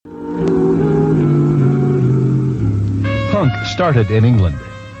Punk started in England,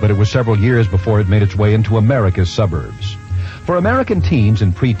 but it was several years before it made its way into America's suburbs. For American teens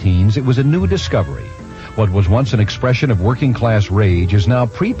and preteens, it was a new discovery. What was once an expression of working-class rage is now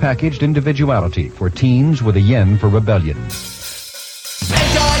prepackaged individuality for teens with a yen for rebellion. Enjoy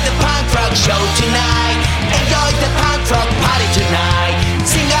the punk rock show tonight. Enjoy the punk rock party tonight.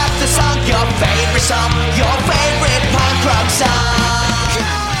 Sing out the song, your favorite punk rock song.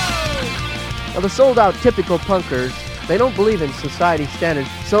 Now, the sold-out typical punkers, they don't believe in society standards,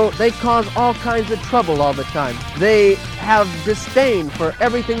 so they cause all kinds of trouble all the time. They have disdain for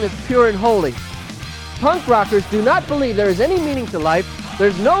everything that's pure and holy. Punk rockers do not believe there is any meaning to life,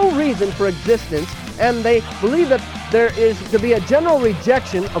 there's no reason for existence, and they believe that there is to be a general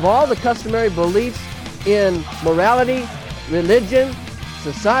rejection of all the customary beliefs in morality, religion,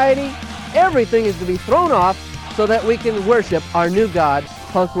 society. Everything is to be thrown off so that we can worship our new god,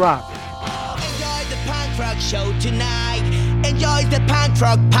 punk rock. Enjoy the punk rock show tonight. Enjoy the punk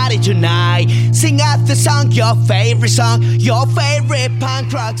rock party tonight. Sing out the song, your favorite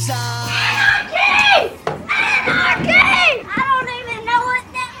punk rock song. Anarchy! Anarchy! I don't even know what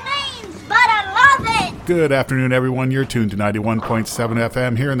that means, but I love it! Good afternoon, everyone. You're tuned to 91.7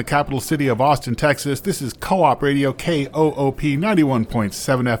 FM here in the capital city of Austin, Texas. This is Co-op Radio, KOOP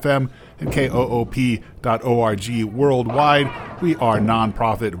 91.7 FM and KOOP.org worldwide. We are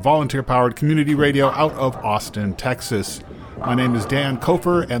nonprofit, volunteer-powered community radio out of Austin, Texas. My name is Dan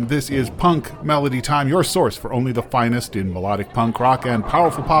Kofer, and this is Punk Melody Time, your source for only the finest in melodic punk rock and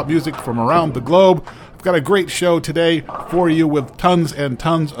powerful pop music from around the globe. I've got a great show today for you with tons and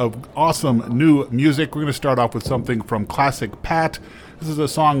tons of awesome new music. We're going to start off with something from Classic Pat. This is a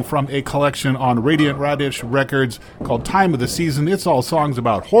song from a collection on Radiant Radish Records called Time of the Season. It's all songs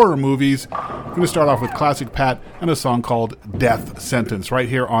about horror movies. We're going to start off with Classic Pat and a song called Death Sentence right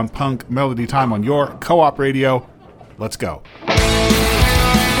here on Punk Melody Time on your Co-op Radio. Let's go.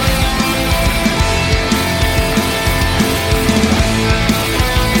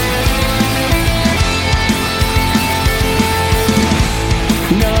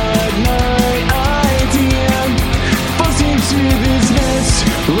 Not my idea. Falls into this mess.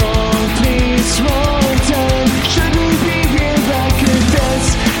 Wrong place, wrong time. Shouldn't be here, I confess.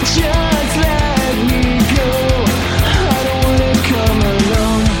 Just let me go. I don't wanna come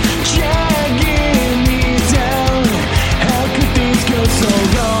alone. Dragging me down. How could things go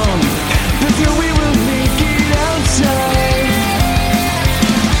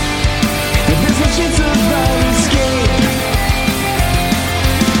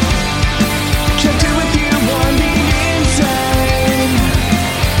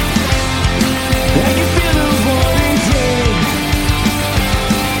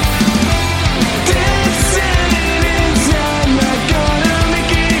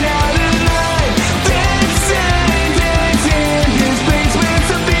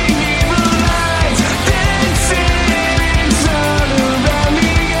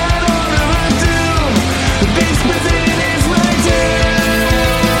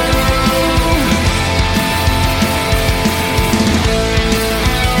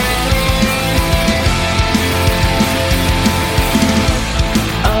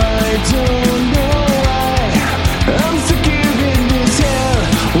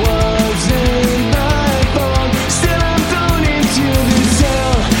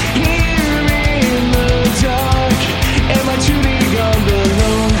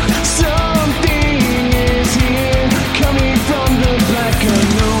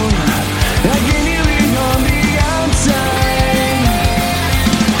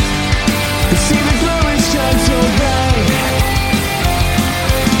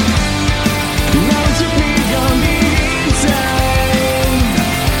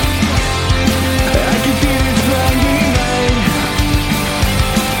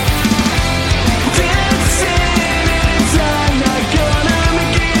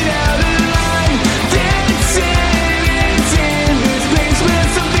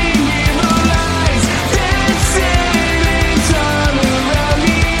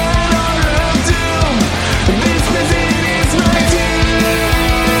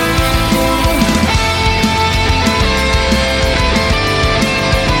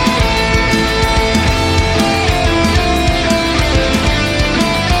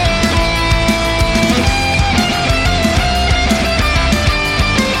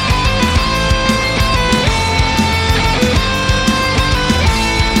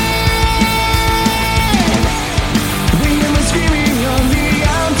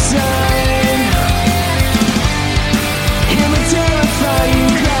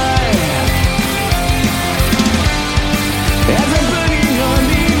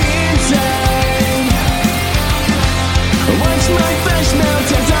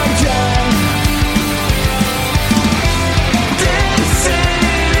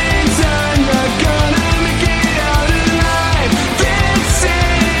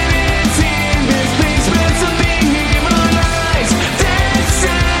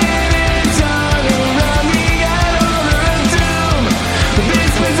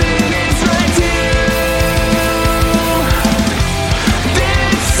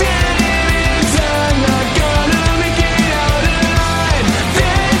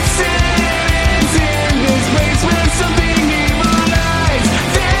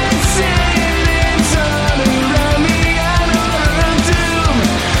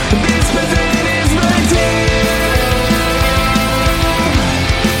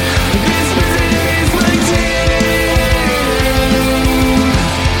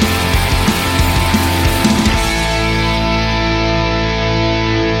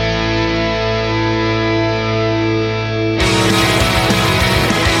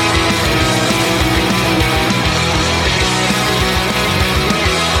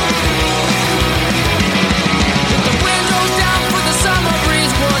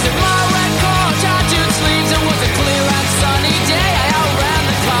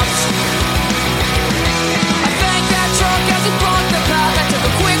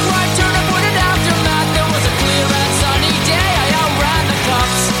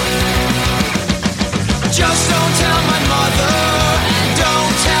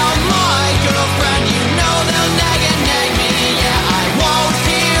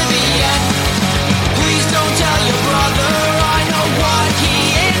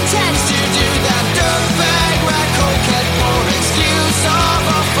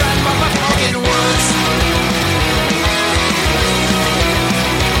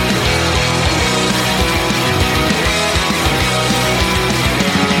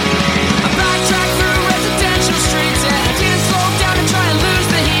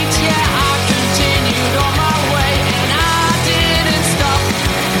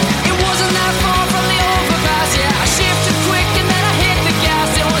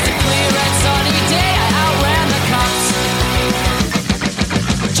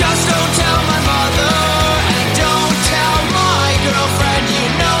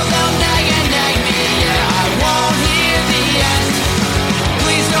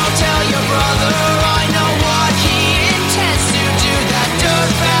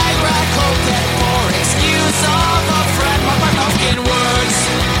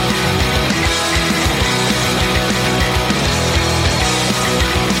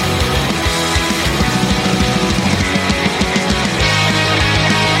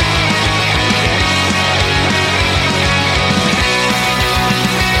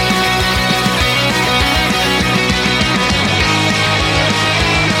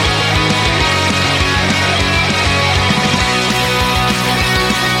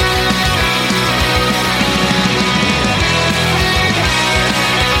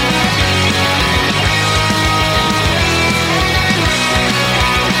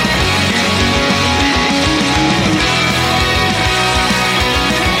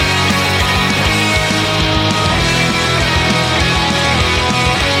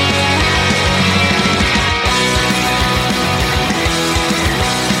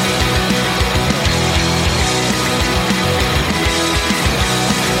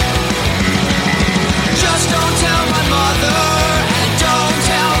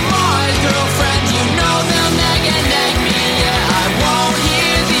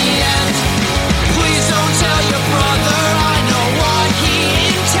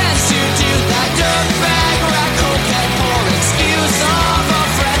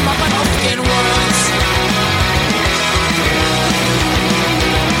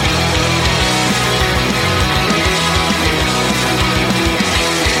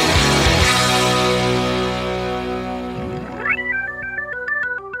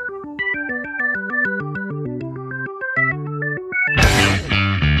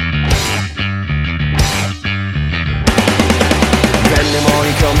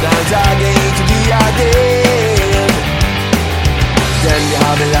Tage zu dir gehen. Denn wir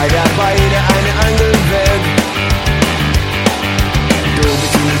haben leider beide einen anderen Weg. Du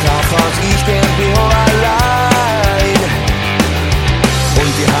bist in Kaufhaus, ich bin Büro allein.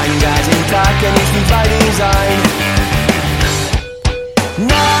 Und wir haben den ganzen Tag kann ich nicht bei dir sein.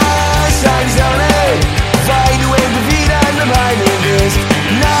 Nein, sag ich auch nicht, weil du immer wieder bei mir bist.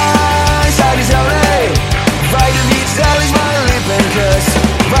 Nein, sag ich auch nicht, weil du nicht ehrlich meine Lippen küsst.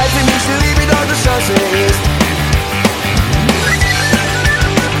 Weil für mich die Liebe dort eine Chance ist.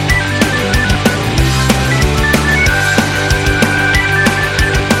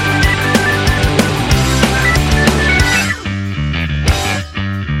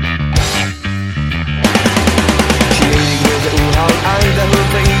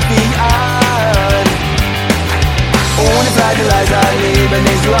 Leiser Leben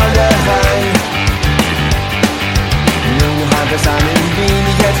ist so allein. Nun hat es einen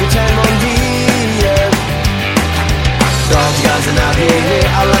wenig jetzt getrennt von dir. Doch die ganze Nacht hier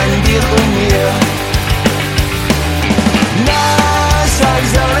allein dir und mir. Nein, sag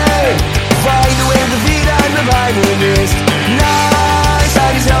ich auch nicht, weil du immer wieder bei mir bist. Nein,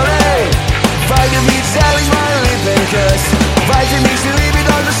 sag ich auch nicht, weil du nicht ehrlich meine Lippen küsst. Weil für mich die Liebe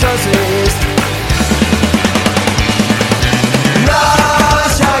dort eine Chance ist. Nein,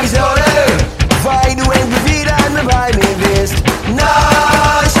 sag ich auch nicht, weil du immer wieder bei mir bist.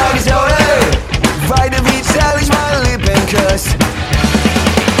 Nein, sag ich auch nicht, weil du wie ehrlich meine Lippen küsst.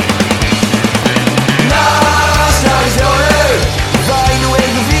 Nein, sag ich auch nicht, weil du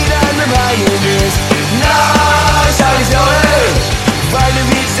immer wieder bei mir bist. Nein, sag ich auch nicht, weil du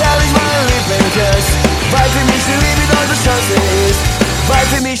wie ehrlich meine Lippen küsst. Weil für mich die Liebe dort eine Chance ist. Weil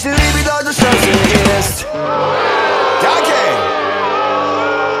für mich die Liebe dort eine Chance ist. Danke!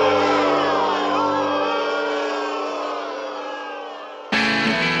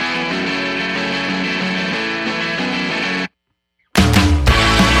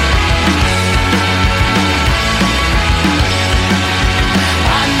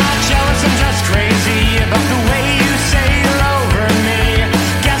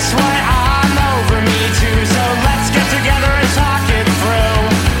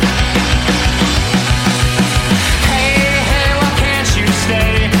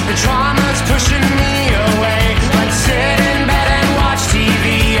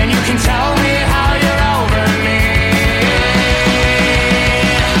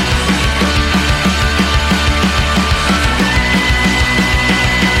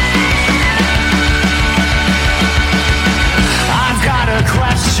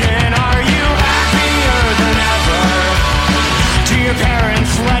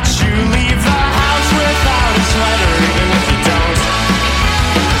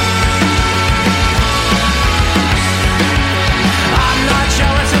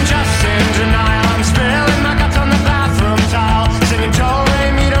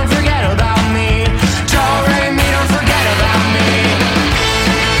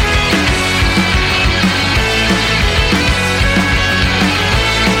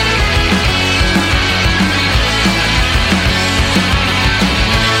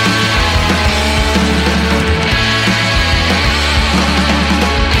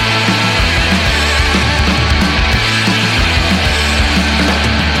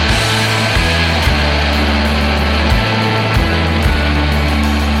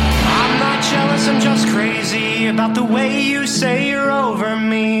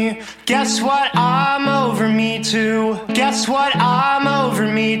 Guess what? I'm over me too. Guess what? I'm over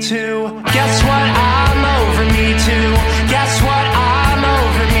me too. Guess what? I'm over me too. Guess what? I'm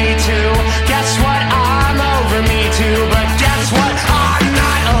over me too. Guess what? I'm over me too. But guess what? I'm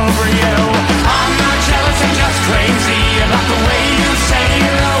not over you. I'm not jealous, I'm just crazy about the way you say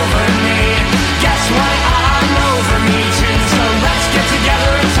you're over me. Guess what? I'm over me too. So let's get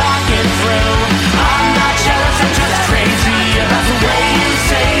together and talk it through. I'm not jealous, I'm just crazy about the way you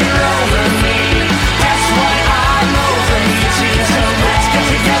say you're over me. Guess what? I'm over me too. So let's get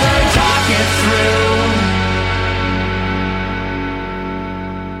together and talk it through.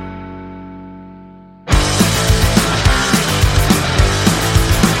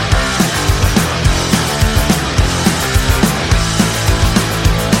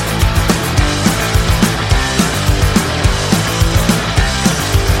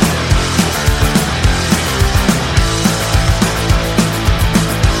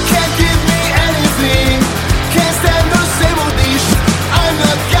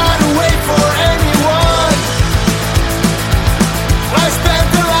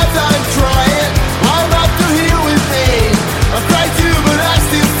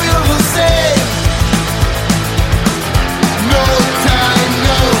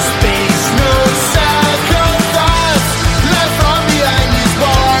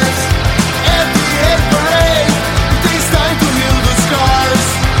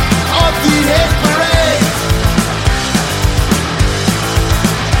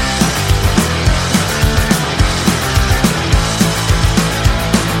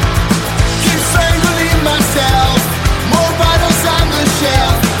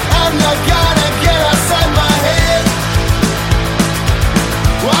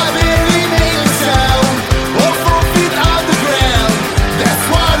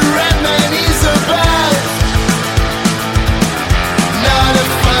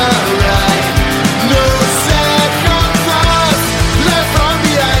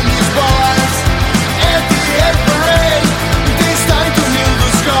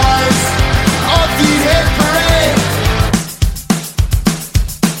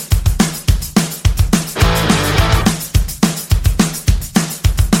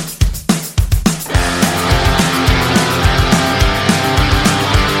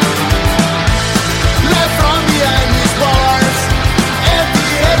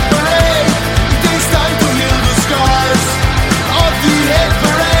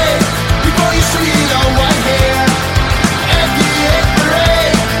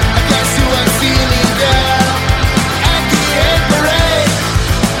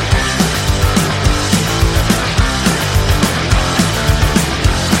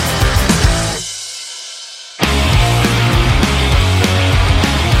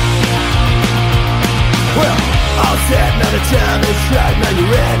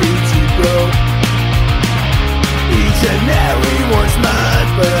 Each and every one's mine,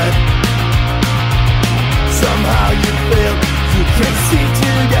 but somehow you fail. You can't seem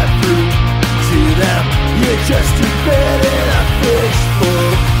to get through to them. You're just too bad in a fishbowl.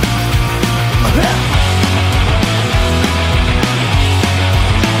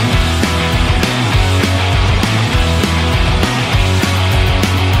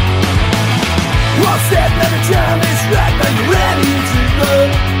 One step at a time is right when you're ready to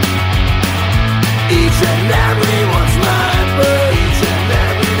go. Each and every one's mine, but each and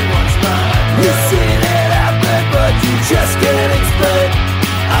every one's mine. You've seen it happen, but you just can't explain.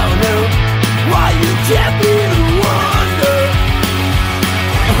 Oh no, why you can't be the wonder.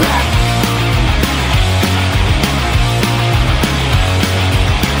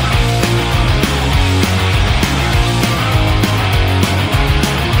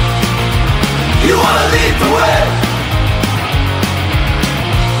 You wanna lead the way.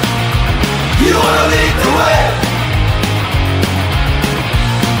 You wanna lead the way.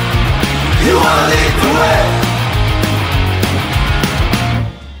 You wanna lead the way.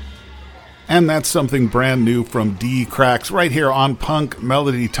 And that's something brand new from D Cracks right here on Punk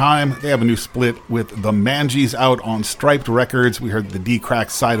Melody Time. They have a new split with the Mangies out on Striped Records. We heard the D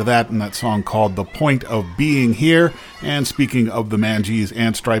Cracks side of that in that song called The Point of Being Here. And speaking of the Mangies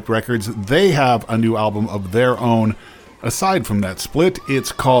and Striped Records, they have a new album of their own. Aside from that split,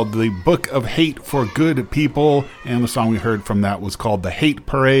 it's called The Book of Hate for Good People, and the song we heard from that was called The Hate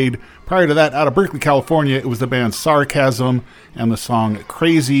Parade. Prior to that, out of Berkeley, California, it was the band Sarcasm and the song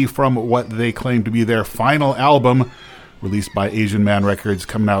Crazy from what they claim to be their final album, released by Asian Man Records,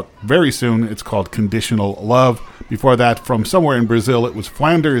 coming out very soon. It's called Conditional Love. Before that, from somewhere in Brazil, it was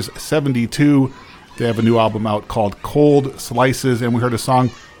Flanders 72. They have a new album out called Cold Slices, and we heard a song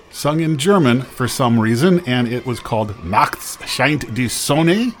sung in German for some reason, and it was called Nachts scheint die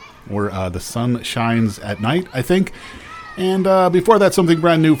Sonne, or The Sun Shines at Night, I think. And before that, something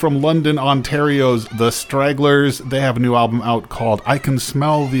brand new from London, Ontario's The Stragglers. They have a new album out called I Can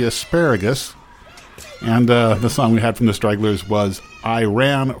Smell the Asparagus. And the song we had from The Stragglers was I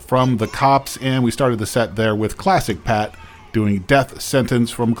Ran from the Cops, and we started the set there with Classic Pat doing Death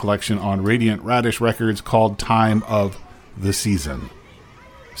Sentence from a collection on Radiant Radish Records called Time of the Season.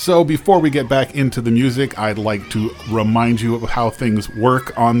 So before we get back into the music, I'd like to remind you of how things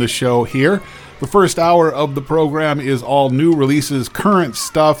work on the show here. The first hour of the program is all new releases, current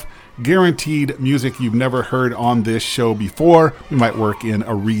stuff, guaranteed music you've never heard on this show before. We might work in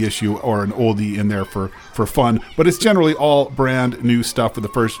a reissue or an oldie in there for fun, but it's generally all brand new stuff for the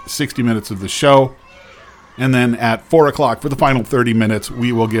first 60 minutes of the show. And then at 4 o'clock for the final 30 minutes,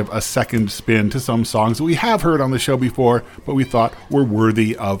 we will give a second spin to some songs that we have heard on the show before, but we thought were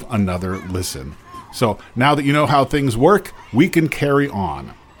worthy of another listen. So now that you know how things work, we can carry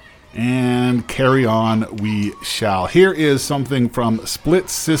on. And carry on we shall. Here is something from Split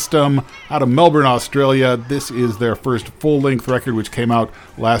System out of Melbourne, Australia. This is their first full-length record, which came out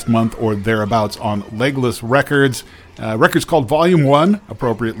last month or thereabouts on Legless Records. Record's called Volume 1,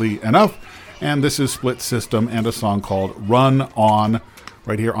 appropriately enough. And this is Split System and a song called Run On,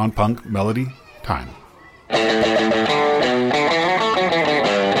 right here on Punk Melody Time.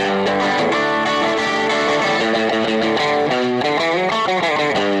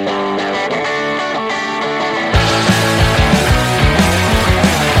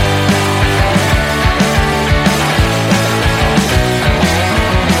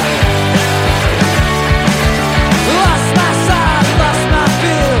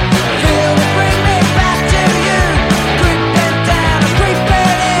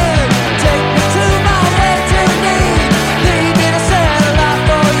 Take me to my way tonight.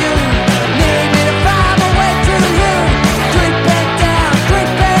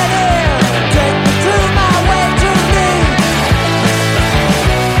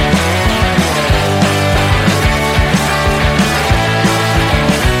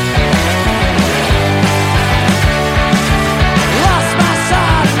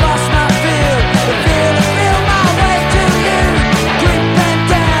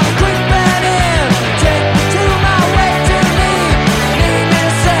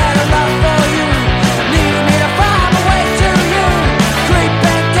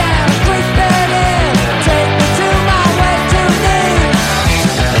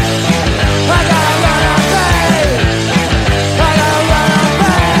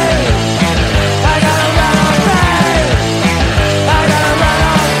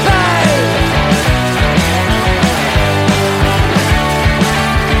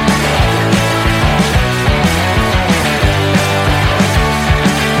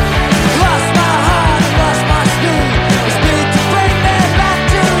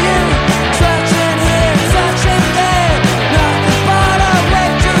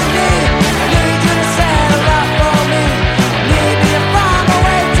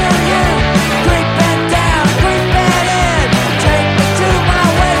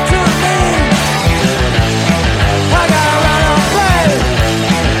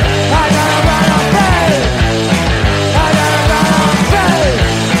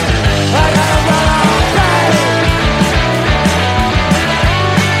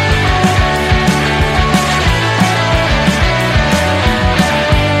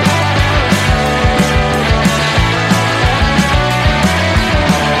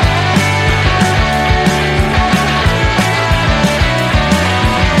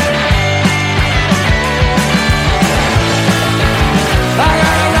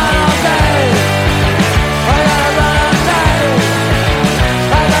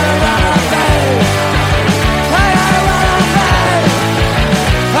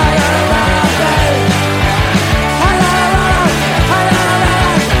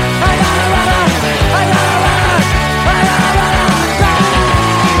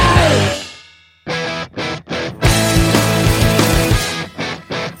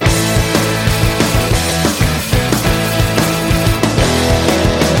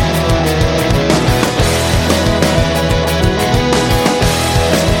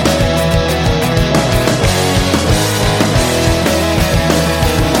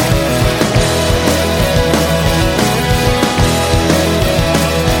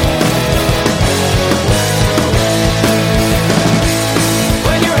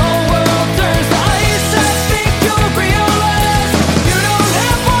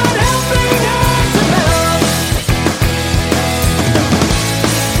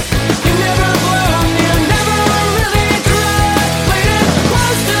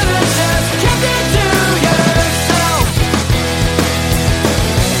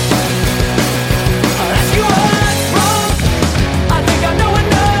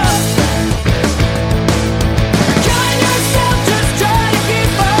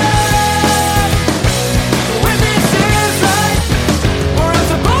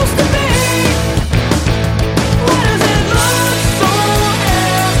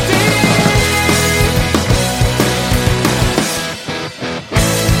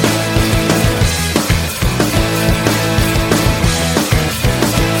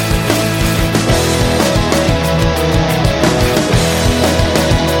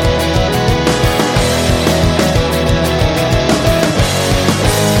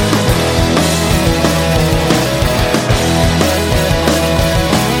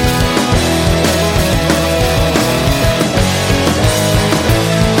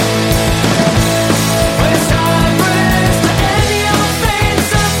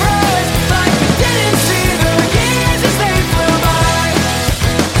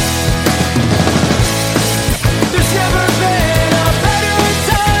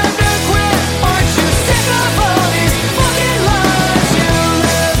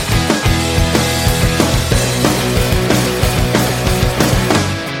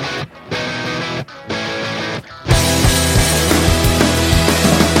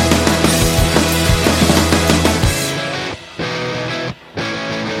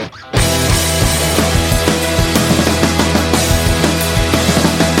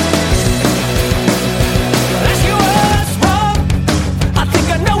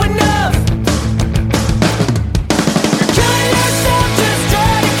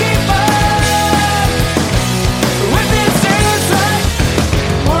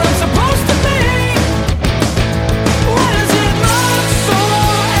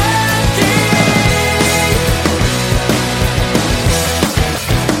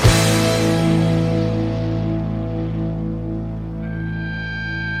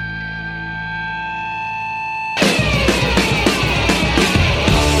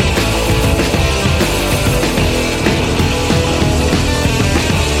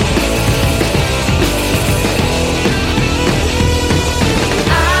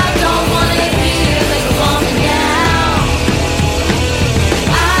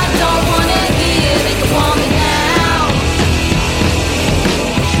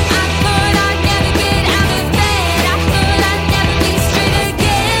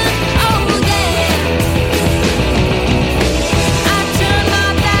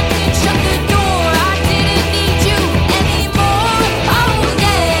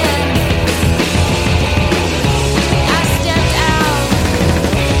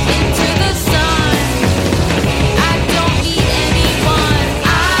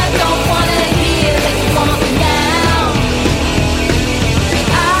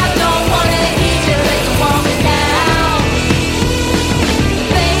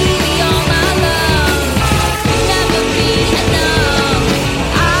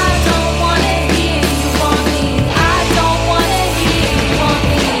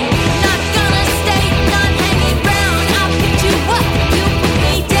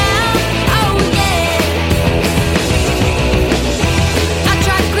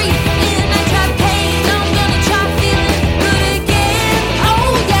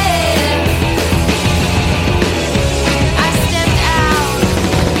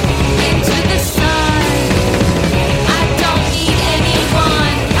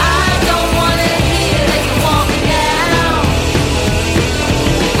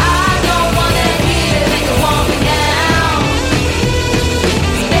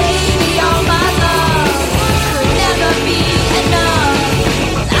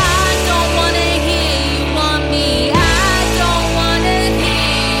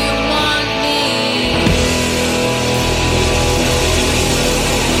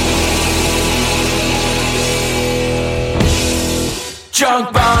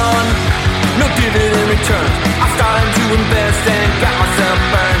 Junk bond, no dividend returns. I started to invest and got myself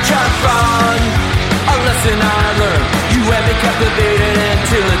burned. Junk bond, a lesson I learned. You had me captivated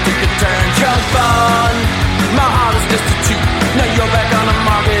until it took a turn. Junk bond, my heart is destitute. Now you're back on the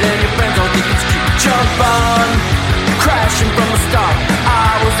market and your friends don't think it's cute. Junk bond, crashing from the start.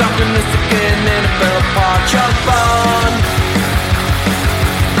 I was optimistic and then it fell apart. Junk bond,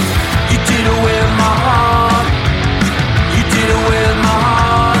 you did away with my heart. You did away with my heart.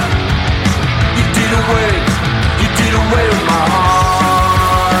 You did away with my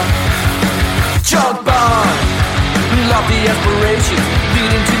heart. Junk bond, lofty aspirations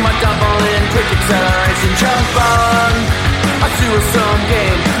leading to my downfall in quick acceleration. Junk bond, a zero-sum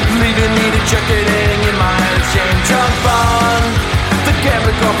game leaving me dejected in my head of shame. Junk bond, the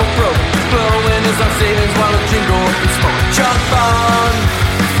gambling golfer broke, blowing his own savings while the dream go up in smoke. Junk bond,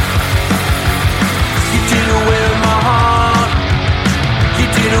 you did away with my heart. You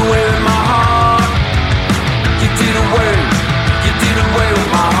did away with my heart. You did away with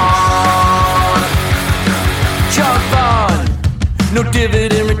my heart. Junk bond, no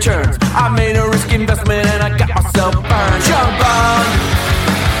dividend returns. I made a risky investment and I got myself burned. Junk bond,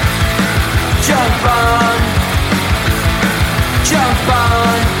 junk bond, junk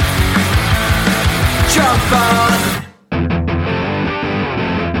bond, junk bond.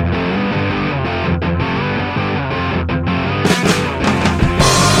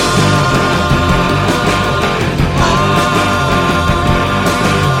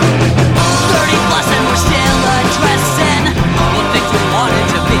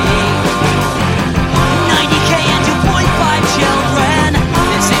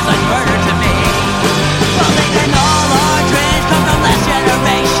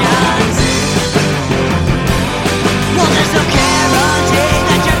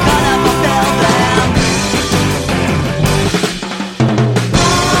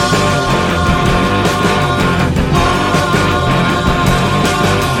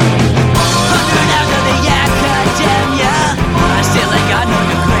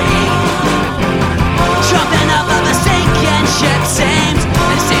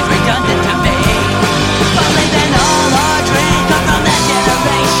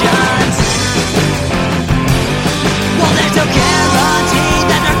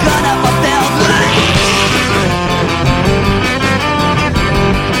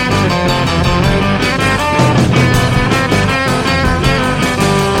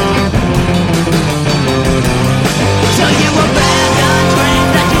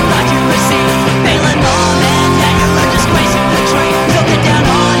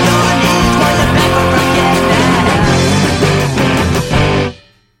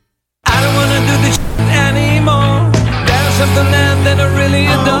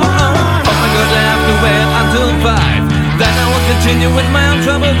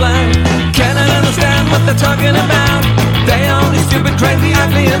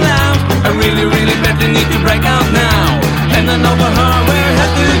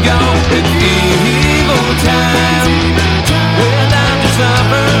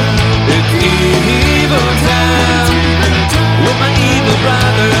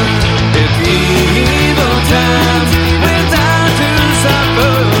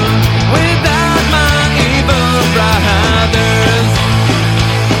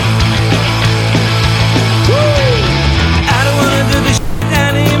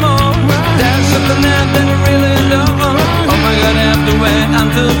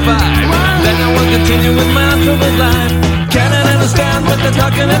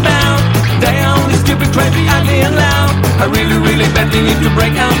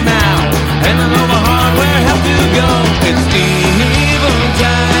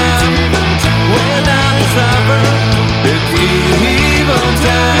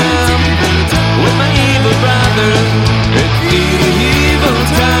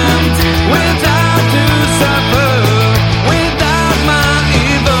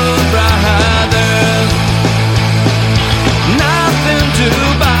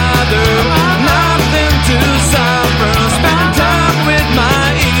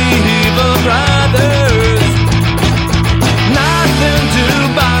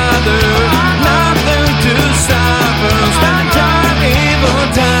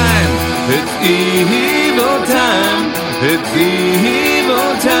 It's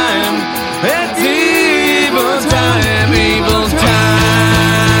evil time. It's evil time. Evil time.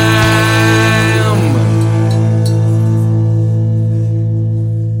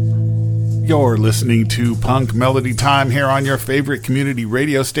 You're listening to Punk Melody Time here on your favorite community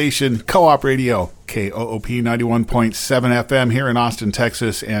radio station, Co-op Radio, KOOP 91.7 FM here in Austin,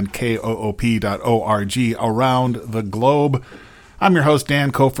 Texas, and KOOP.org around the globe. I'm your host,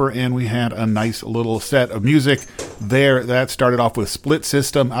 Dan Kofer, and we had a nice little set of music there. That started off with Split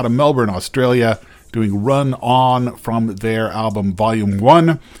System out of Melbourne, Australia, doing Run On from their album Volume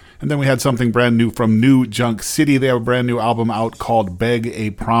 1. And then we had something brand new from New Junk City. They have a brand new album out called Beg a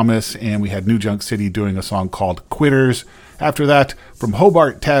Promise, and we had New Junk City doing a song called Quitters. After that, from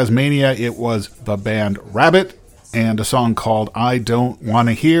Hobart, Tasmania, it was the band Rabbit and a song called I Don't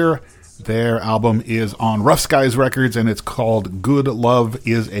Wanna Hear. Their album is on Rough Skies Records, and it's called Good Love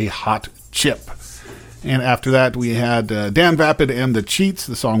is a Hot Chip. And after that, we had Dan Vapid and the Cheats.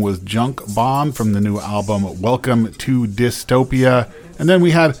 The song was Junk Bomb from the new album Welcome to Dystopia. And then we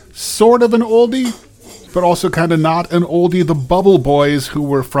had sort of an oldie, but also kind of not an oldie, the Bubble Boys, who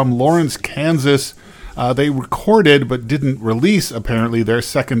were from Lawrence, Kansas. They recorded but didn't release, apparently, their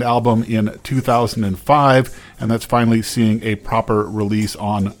second album in 2005, and that's finally seeing a proper release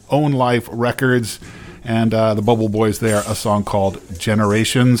on Own Life Records. And the Bubble Boys there, a song called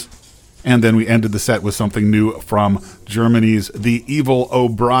Generations. And then we ended the set with something new from Germany's The Evil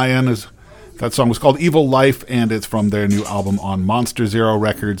O'Briens. That song was called Evil Life, and it's from their new album on Monster Zero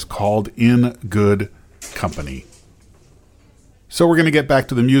Records called In Good Company. So we're going to get back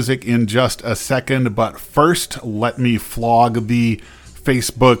to the music in just a second, but first, let me flog the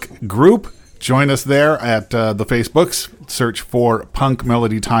Facebook group. Join us there at the Facebooks. Search for Punk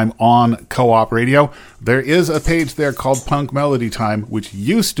Melody Time on Co-op Radio. There is a page there called Punk Melody Time, which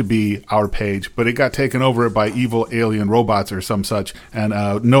used to be our page, but it got taken over by evil alien robots or some such, and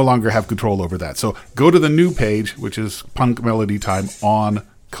no longer have control over that. So go to the new page, which is Punk Melody Time on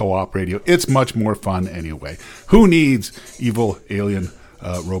Co-op Radio. It's much more fun anyway. Who needs evil alien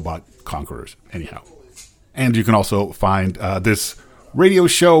robot conquerors anyhow? And you can also find this radio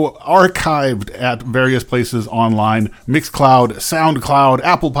show archived at various places online: Mixcloud, SoundCloud,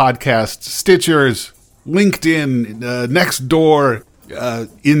 Apple Podcasts, Stitchers, LinkedIn, Nextdoor,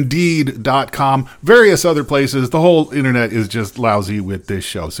 Indeed.com, various other places. The whole internet is just lousy with this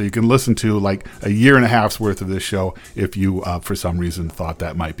show. So you can listen to like a year and a half's worth of this show if you, for some reason, thought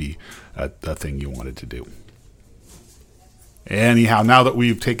that might be a thing you wanted to do. Anyhow, now that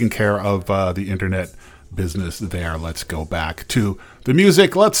we've taken care of the internet business there, let's go back to the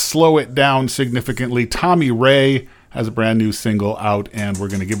music. Let's slow it down significantly. Tommy Ray has a brand new single out, and we're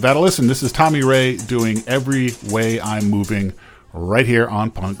going to give that a listen. This is Tommy Ray doing Every Way I'm Moving right here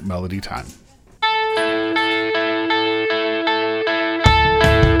on Punk Melody Time.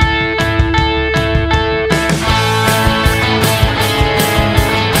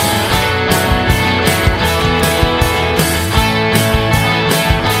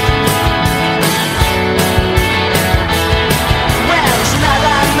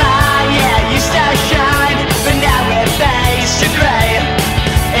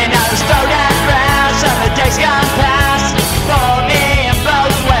 Gone past for me in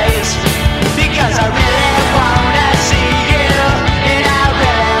both ways.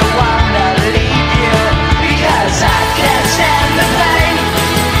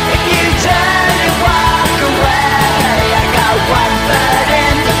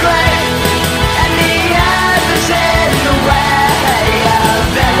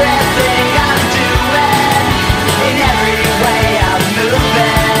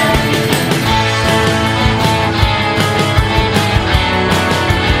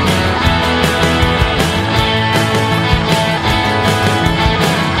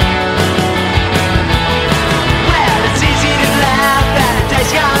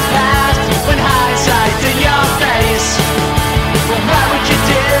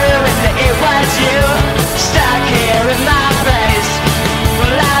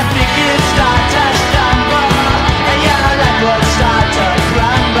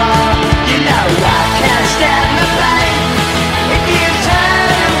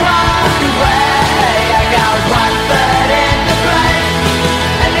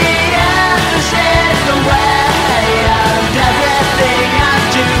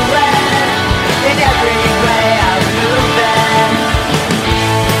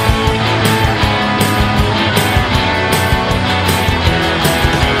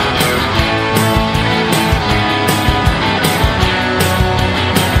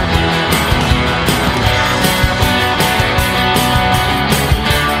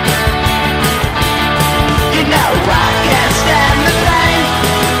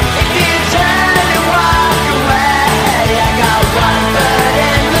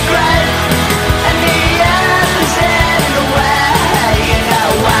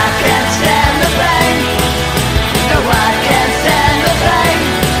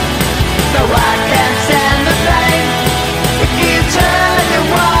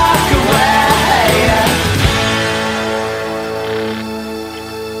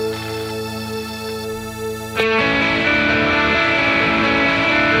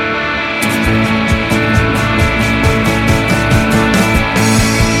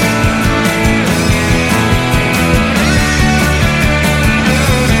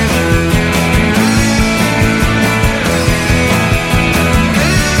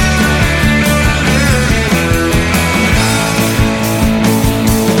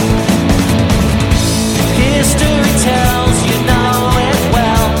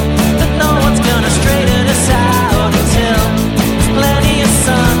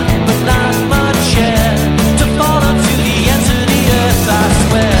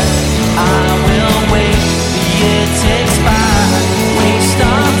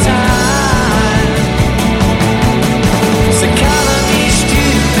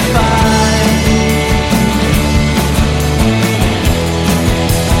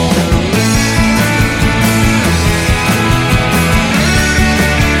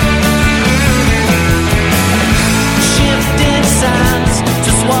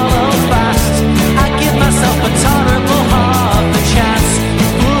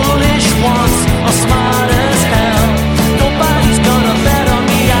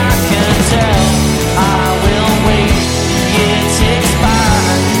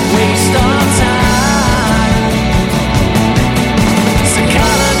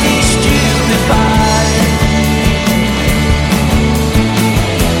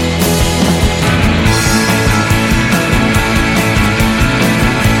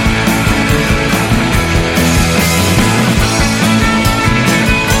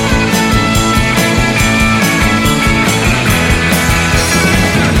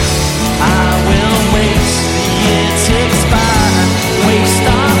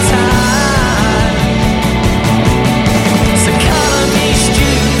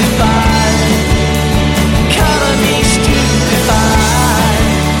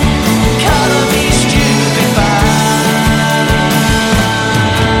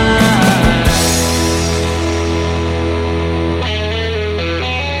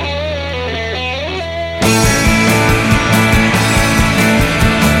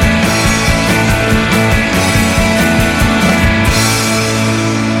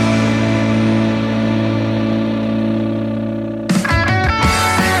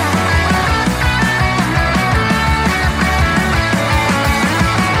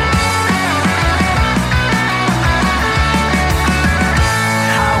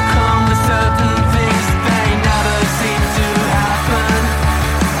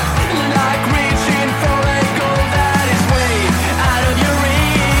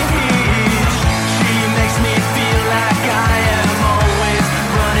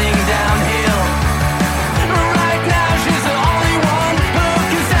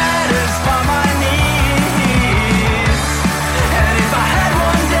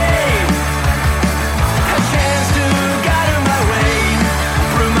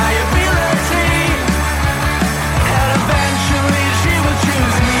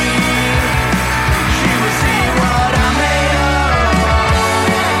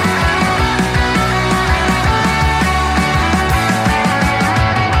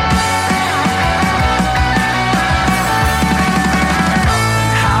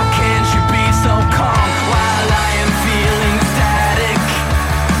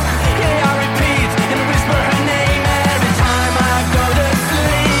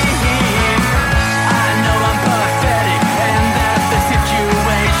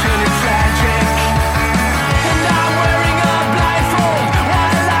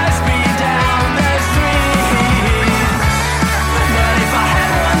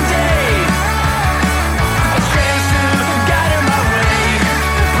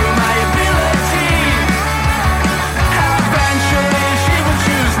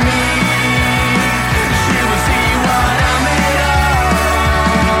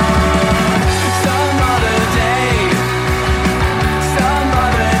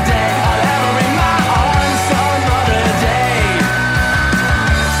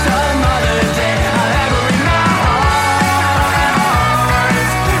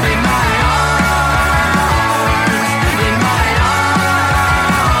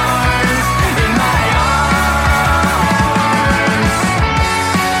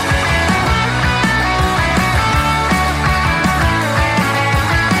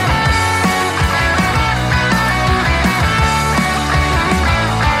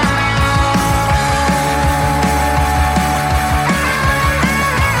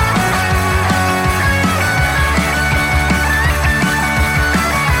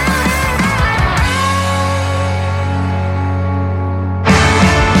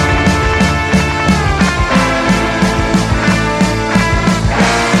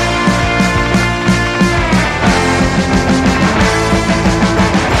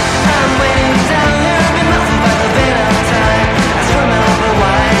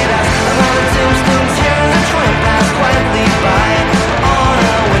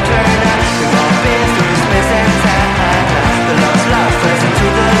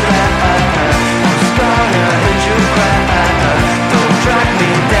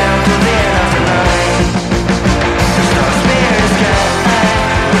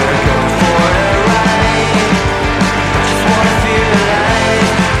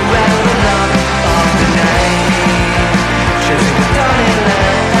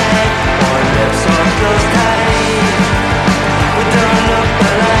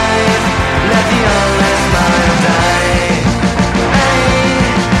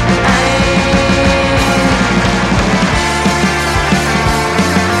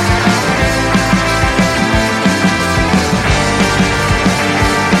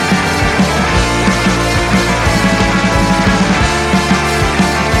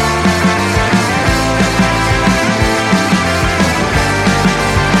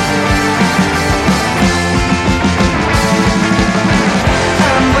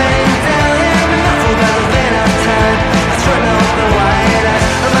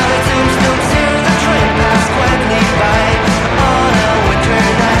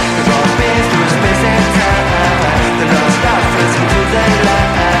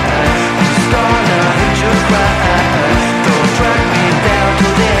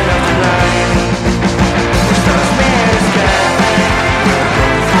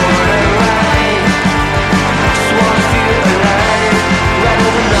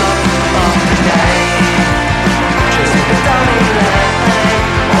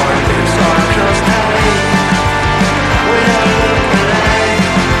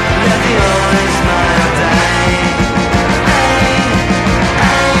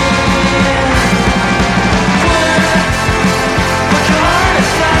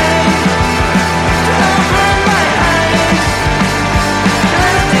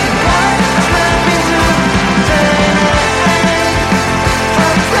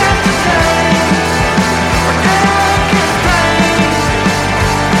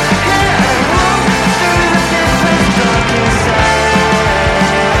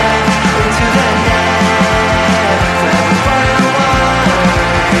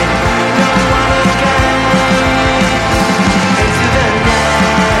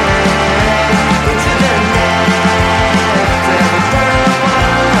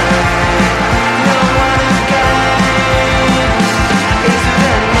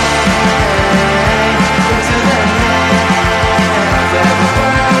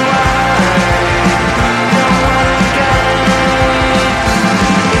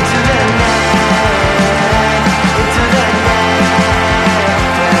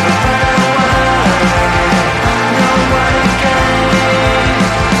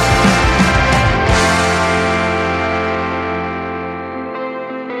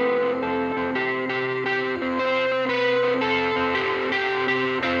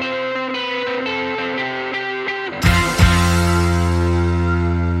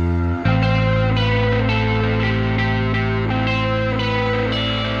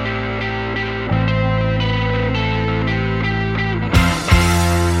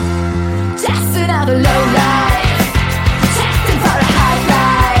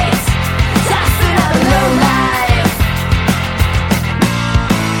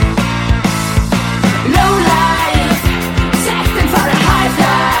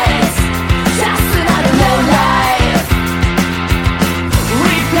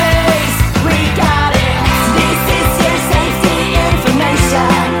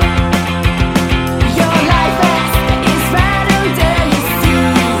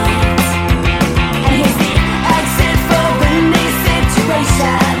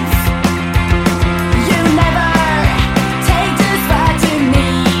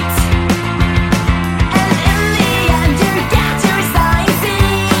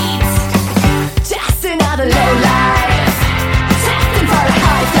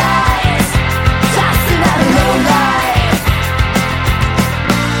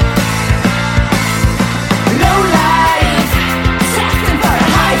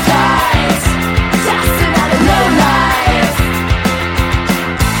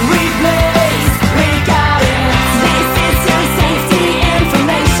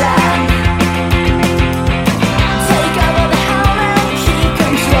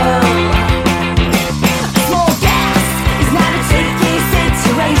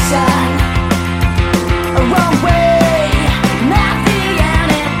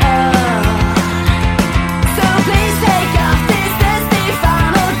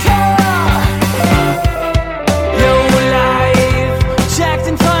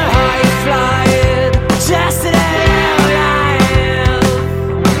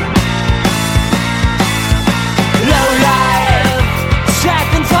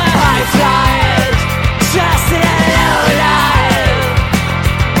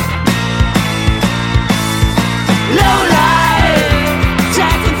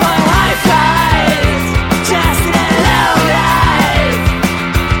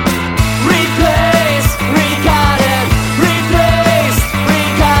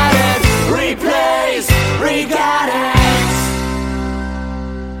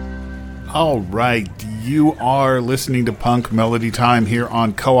 All right, you are listening to Punk Melody Time here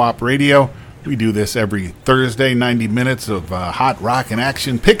on Co-op Radio. We do this every Thursday, 90 minutes of hot rock and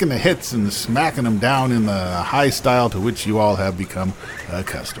action, picking the hits and smacking them down in the high style to which you all have become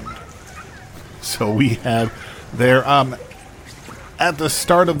accustomed. So we had there, at the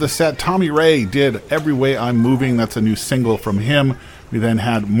start of the set, Tommy Ray did Every Way I'm Moving. That's a new single from him. We then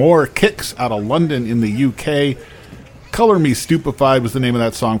had More Kicks out of London in the UK. Color Me Stupefied was the name of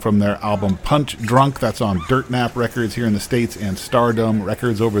that song from their album Punch Drunk. That's on Dirt Nap Records here in the States and Stardom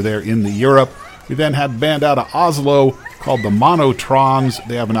Records over there in the Europe. We then had a band out of Oslo called the Monotrons.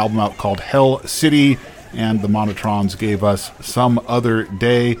 They have an album out called Hell City, and the Monotrons gave us Some Other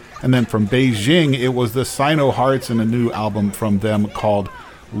Day. And then from Beijing, it was the Sino Hearts and a new album from them called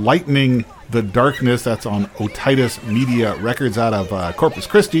Lightning the Darkness. That's on Otitis Media Records out of Corpus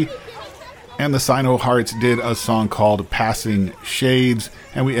Christi. And the Sino Hearts did a song called Passing Shades.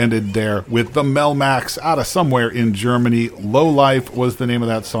 And we ended there with the Melmacs out of somewhere in Germany. Low Life was the name of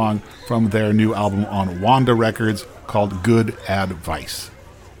that song from their new album on Wanda Records called Good Advice.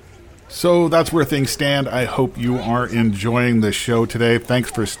 So that's where things stand. I hope you are enjoying the show today.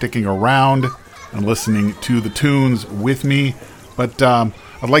 Thanks for sticking around and listening to the tunes with me. But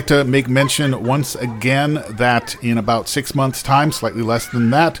I'd like to make mention once again that in about 6 months' time, slightly less than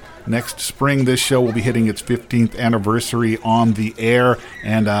that, next spring this show will be hitting its 15th anniversary on the air,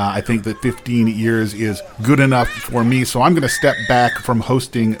 and I think that 15 years is good enough for me, so I'm going to step back from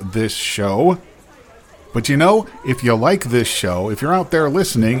hosting this show. But you know, if you like this show, if you're out there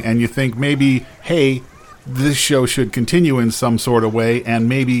listening and you think maybe, hey, this show should continue in some sort of way, and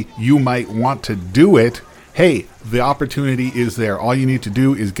maybe you might want to do it, hey, the opportunity is there. All you need to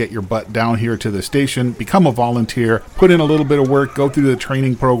do is get your butt down here to the station, become a volunteer, put in a little bit of work, go through the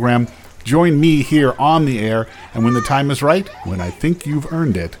training program, join me here on the air, and when the time is right, when I think you've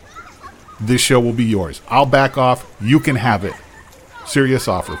earned it, this show will be yours. I'll back off. You can have it. Serious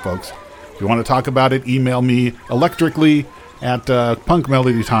offer, folks. If you want to talk about it, email me electrically at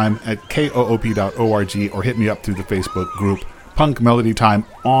punkmelodytime@koop.org or hit me up through the Facebook group Punk Melody Time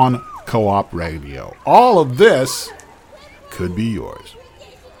on Co-op Radio. All of this could be yours.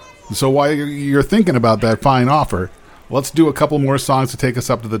 So while you're thinking about that fine offer, let's do a couple more songs to take us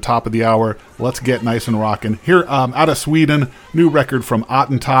up to the top of the hour. Let's get nice and rocking. Here, out of Sweden, new record from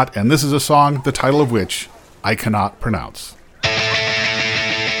Attentat, and this is a song, the title of which I cannot pronounce.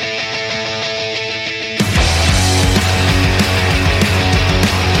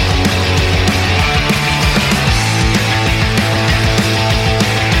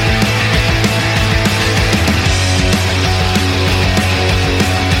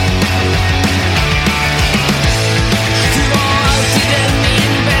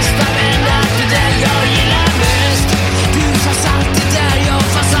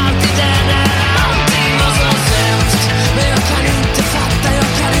 Men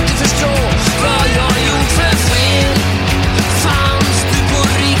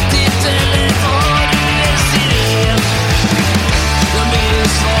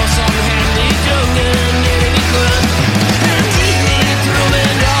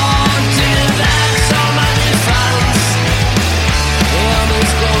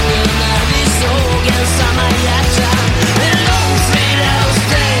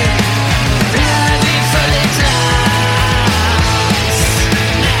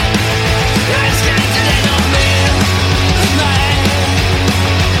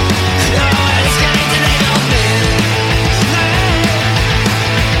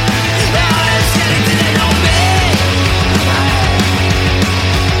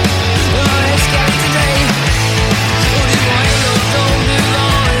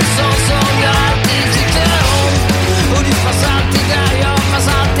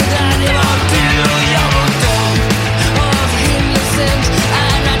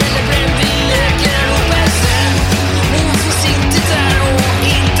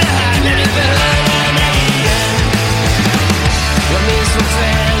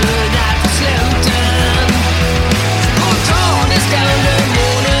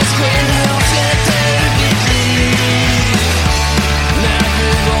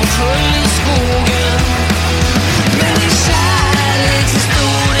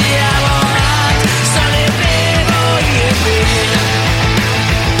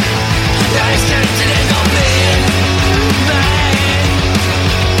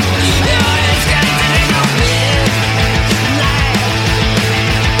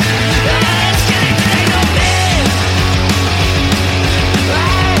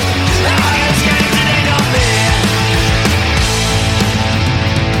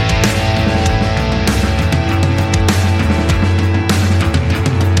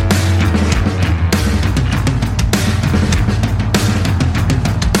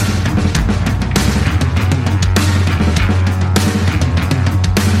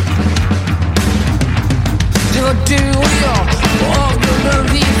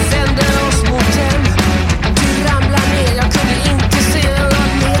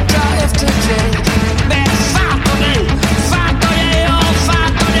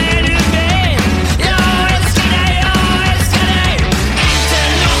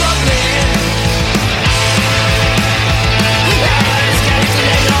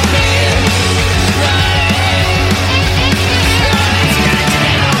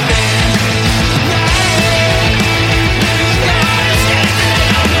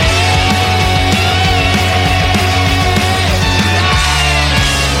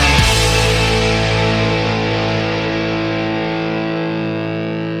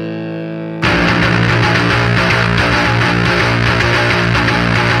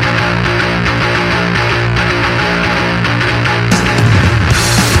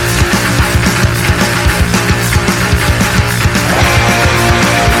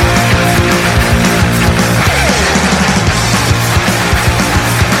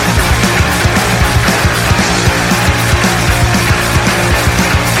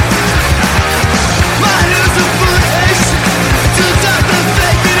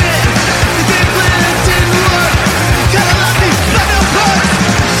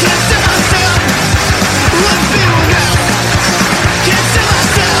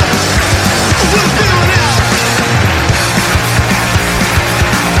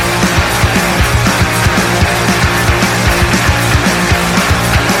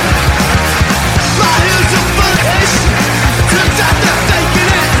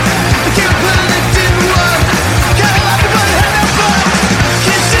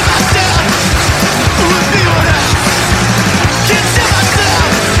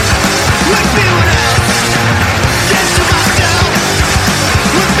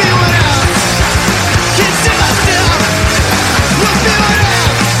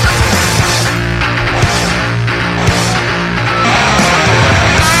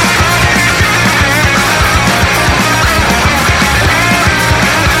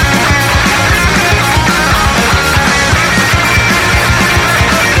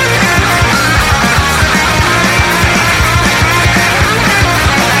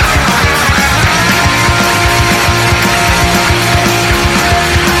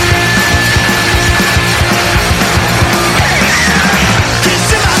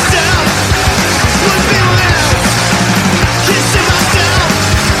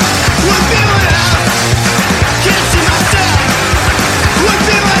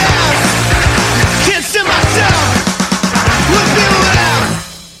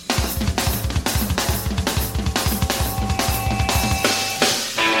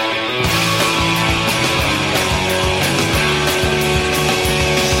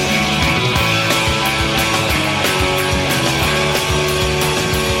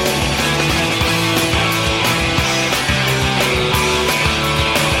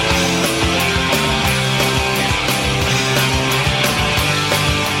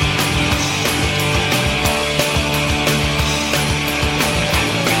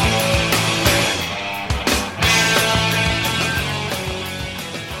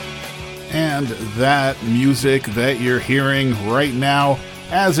And that music that you're hearing right now,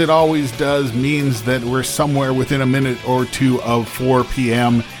 as it always does, means that we're somewhere within a minute or two of 4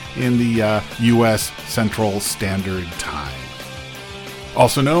 p.m. in the U.S. Central Standard Time.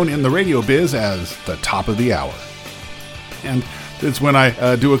 Also known in the radio biz as the top of the hour. And it's when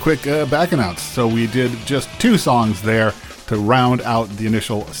I do a quick back announce. So we did just 2 songs there to round out the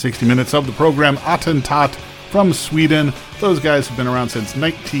initial 60 minutes of the program. Attentat from Sweden. Those guys have been around since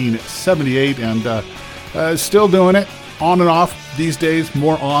 1978 and still doing it on and off these days,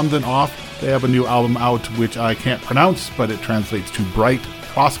 more on than off. They have a new album out which I can't pronounce, but it translates to Bright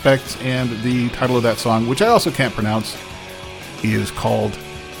Prospects, and the title of that song, which I also can't pronounce, is called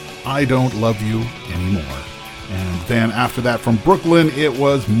I Don't Love You Anymore. And then after that, from Brooklyn, it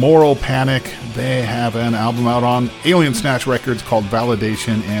was Moral Panic. They have an album out on Alien Snatch Records called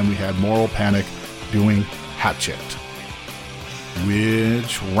Validation, and we had Moral Panic doing Hatchet,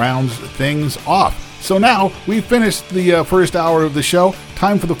 which rounds things off. So now we've finished the first hour of the show.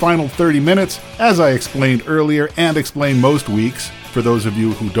 Time for the final 30 minutes. As I explained earlier and explained most weeks, for those of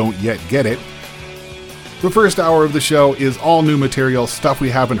you who don't yet get it, the first hour of the show is all new material, stuff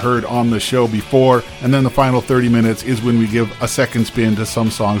we haven't heard on the show before, and then the final 30 minutes is when we give a second spin to some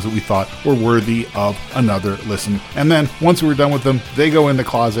songs that we thought were worthy of another listen. And then, once we're done with them, they go in the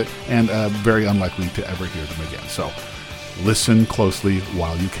closet, and very unlikely to ever hear them again. So, listen closely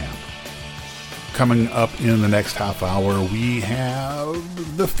while you can. Coming up in the next half hour, we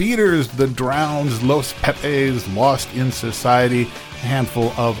have The Feeders, The Drowns, Los Pepes, Lost in Society, a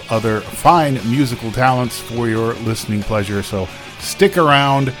handful of other fine musical talents for your listening pleasure. So stick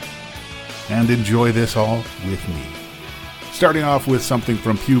around and enjoy this all with me. Starting off with something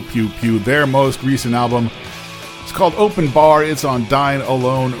from Pew Pew Pew, their most recent album. It's called Open Bar. It's on Dine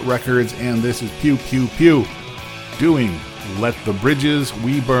Alone Records, and this is Pew Pew Pew doing Let the Bridges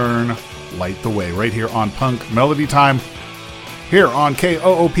We Burn Light the Way, right here on Punk Melody Time, here on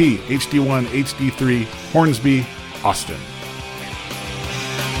KOOP HD1 HD3 Hornsby, Austin.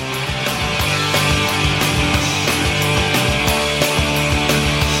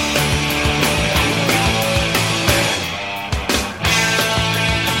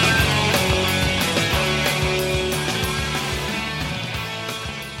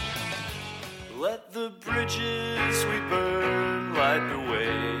 Let the bridges we burn light the way.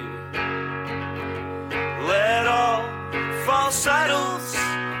 Let all false idols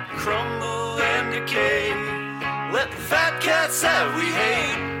crumble and decay. Let the fat cats that we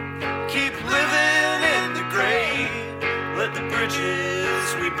hate keep living in the grave. Let the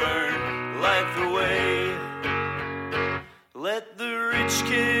bridges we burn light the way. Let the rich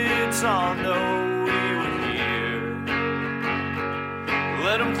kids all know we were here.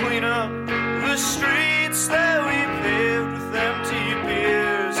 Let them clean up the streets that we paved with empty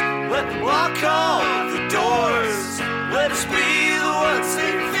beers. Let them lock all the doors. Let us be the ones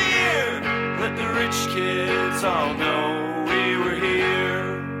they fear. Let the rich kids all know we were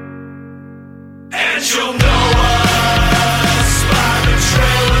here. And you'll know us by the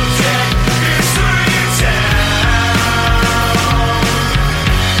trail of death here's through your town.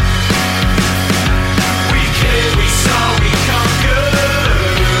 We came, we saw, we conquered,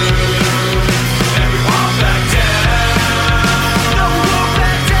 and we won't back down. No, we won't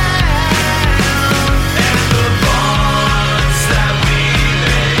back down. And the bonds that we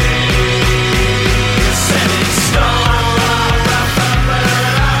made, set in stone.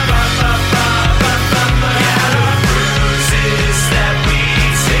 Yeah, the bruises that we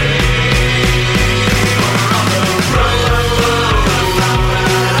take, we're on the road.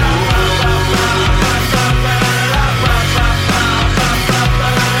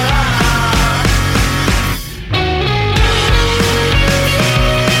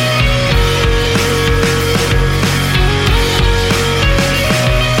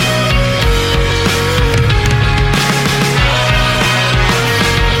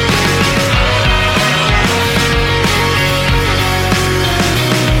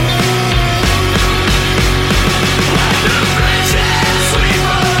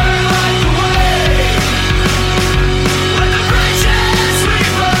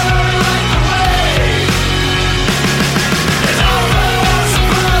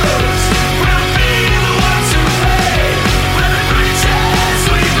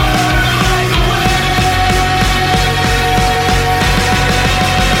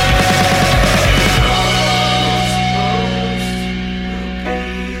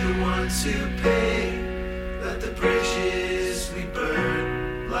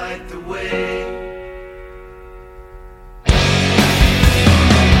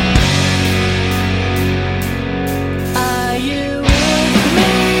 Are you with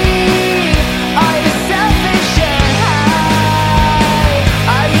me?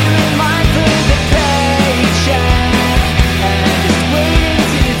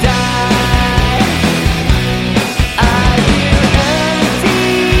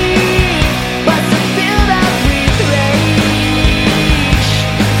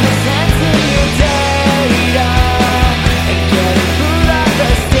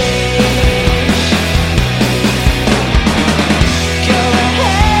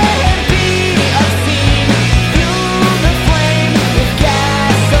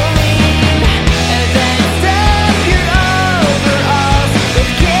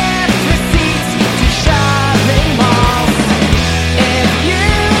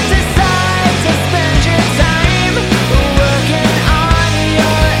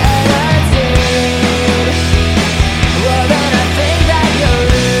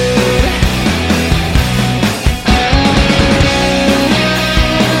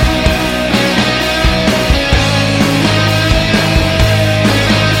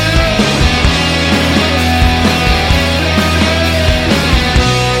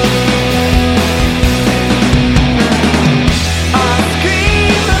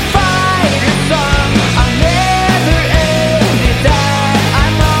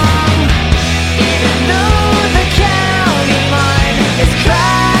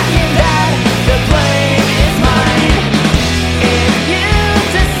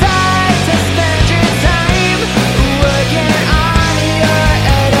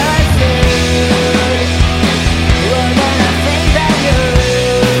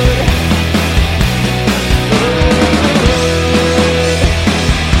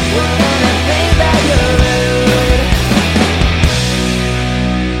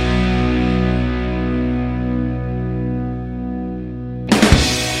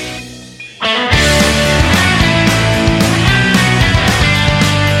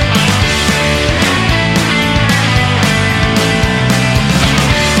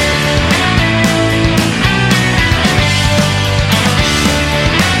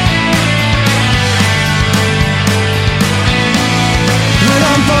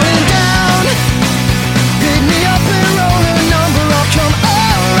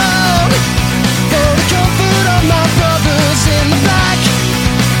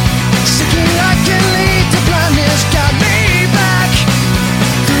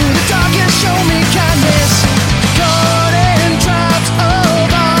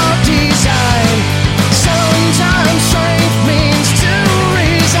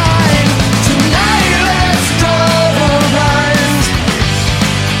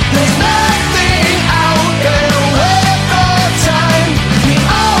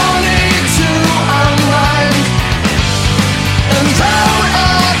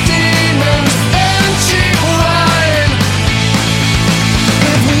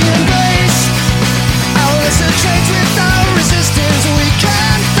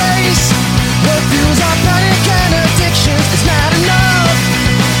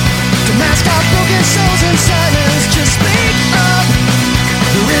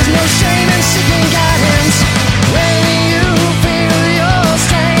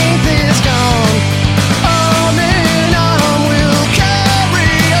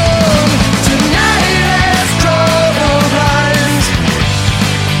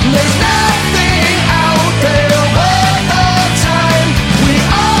 There's nothing out there worth our time. We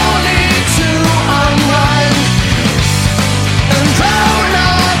all need to unwind and drown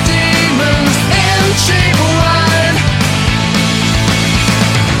our demons in cheap wine.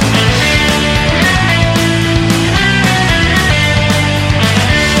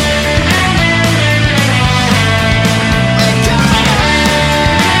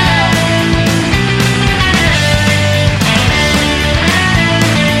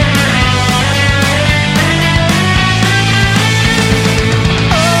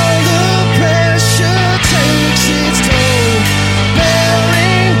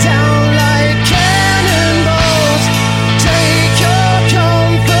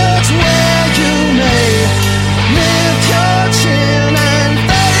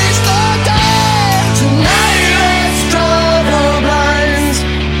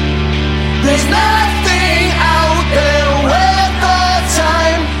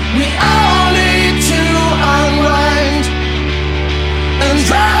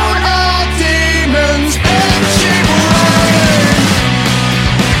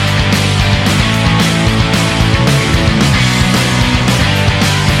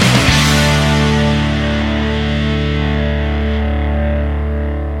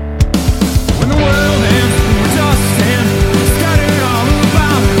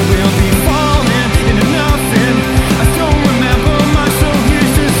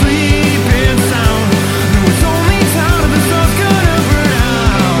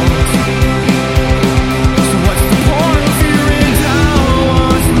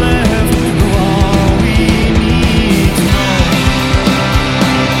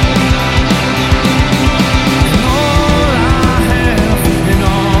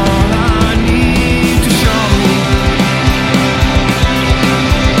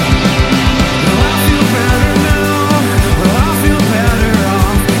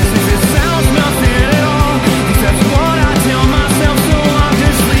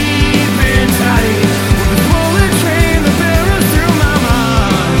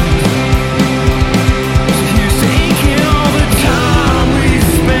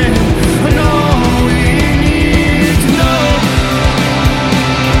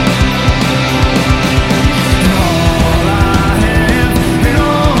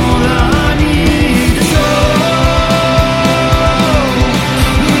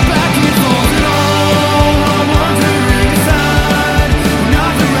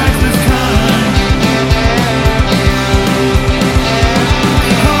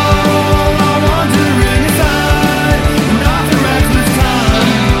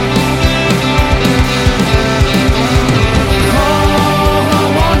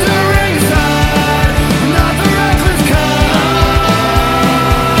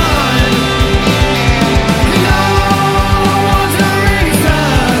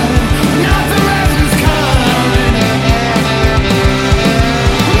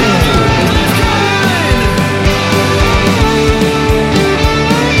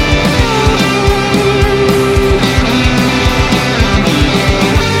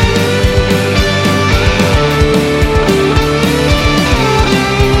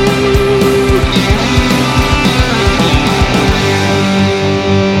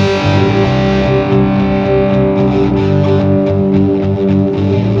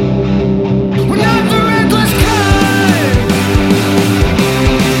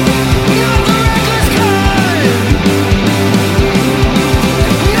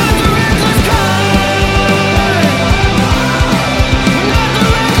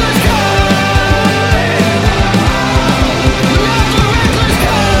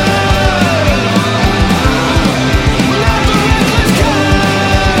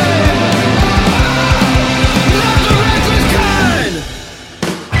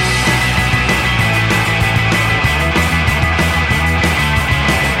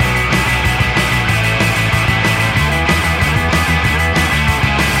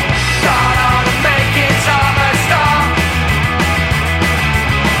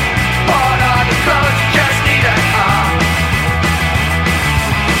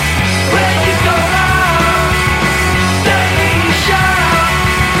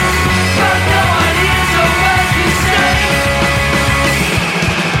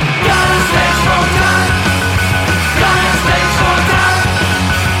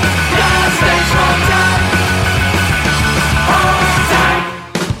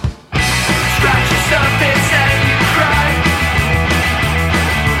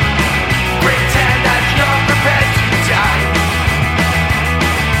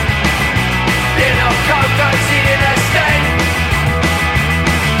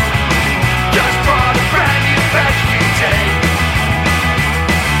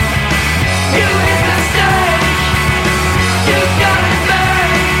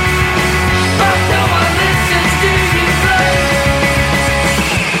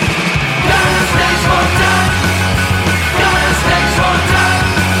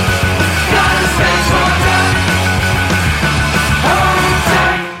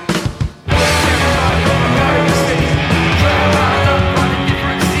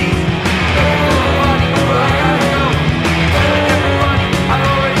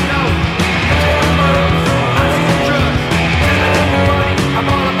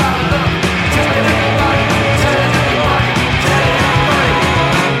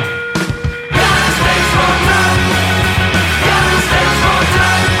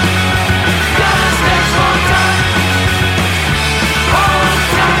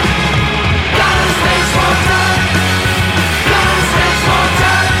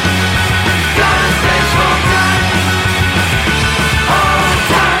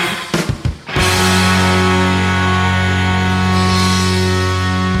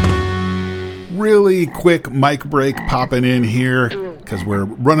 very quick mic break popping in here because we're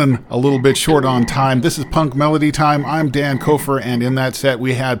running a little bit short on time. This is Punk Melody Time. I'm Dan Kofer, and in that set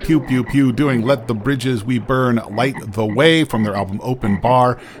we had Pew Pew Pew doing Let the Bridges We Burn Light the Way from their album Open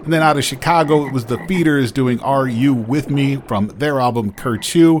Bar. And then out of Chicago, it was the Feeders doing Are You With Me from their album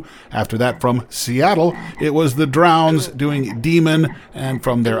Kerchew. After that, from Seattle, it was the Drowns doing Demon, and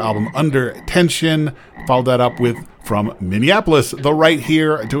from their album Under Tension. Followed that up with, from Minneapolis, The Right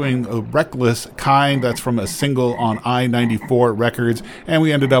Here doing a Reckless Kind. That's from a single on I-94 Records. And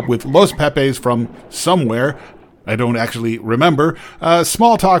we ended up with Los Pepes from somewhere I don't actually remember.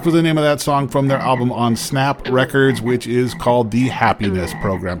 Small Talk was the name of that song from their album on Snap Records, which is called The Happiness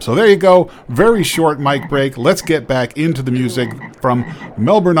Program. So there you go. Very short mic break. Let's get back into the music from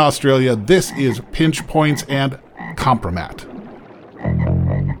Melbourne, Australia. This is Pinch Points and Compromat.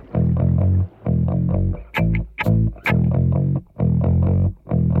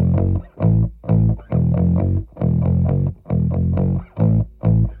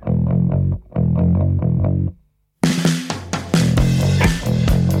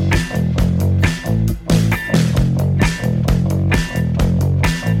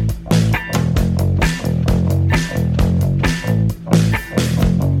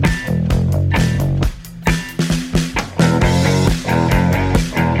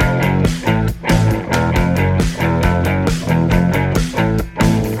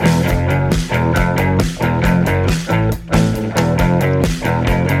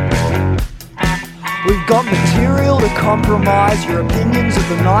 Compromise your opinions of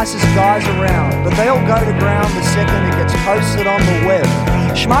the nicest guys around, but they all go to ground the second it gets posted on the web.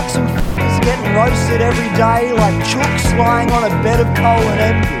 Schmucks and f***ers getting roasted every day like chooks lying on a bed of coal and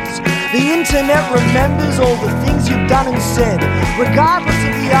embers. The internet remembers all the things you've done and said, regardless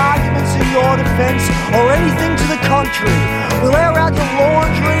of the arguments in your defense or anything to the contrary. We'll air out your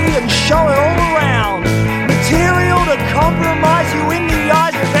laundry and show it all around. Material to compromise you in the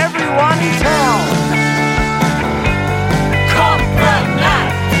eyes of everyone in town. Compromat.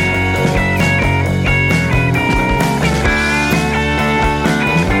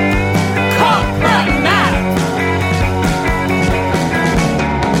 Compromat.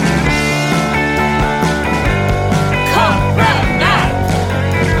 Compromat.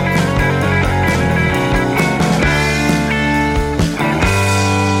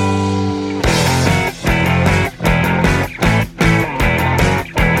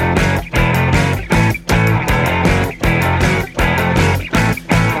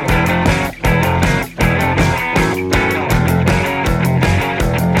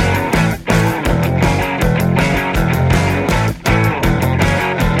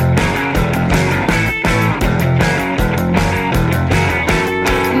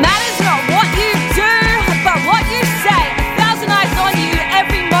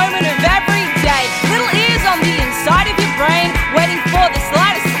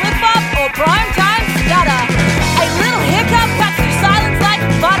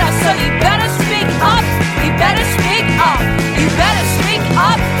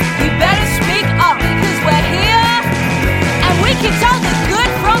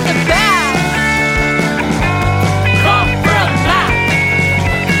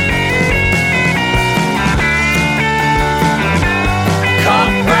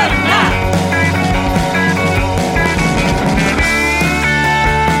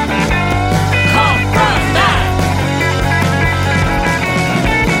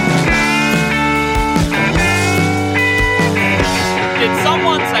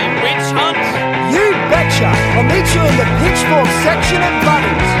 I'll meet you in the pitchfork section at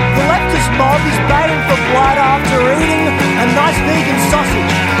Bunnings. The leftist mob is baying for blood after eating a nice vegan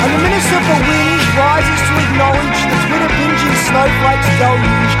sausage, and the Minister for Whinge rises to acknowledge the Twitter binging snowflakes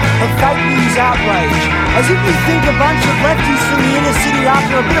deluge of fake news outrage. As if you think a bunch of lefties from the inner city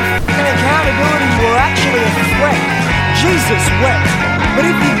after a bit of f***ing accountability were actually a threat. Jesus wept. But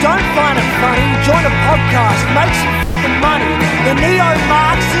if you don't find it funny, join a podcast, make some f***ing money. The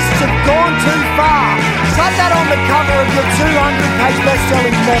neo-Marxists have gone too far. Slap that on the cover of your 200-page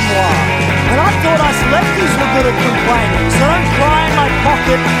best-selling memoir. And I thought us lefties were good at complaining, so don't cry in my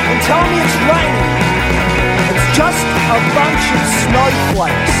pocket and tell me it's raining. It's just a bunch of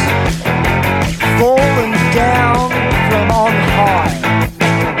snowflakes falling down from on high.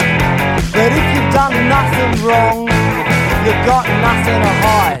 But if you've done nothing wrong, you've got nothing to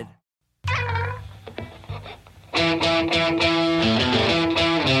hide.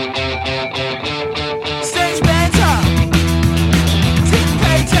 Stage banter. Didn't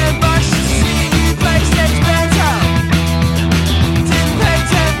pay 10 bucks to see you play stage banter. Didn't pay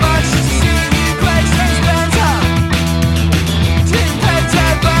 10 bucks to see you play stage banter. Didn't pay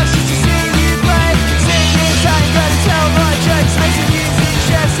 10 bucks to see you play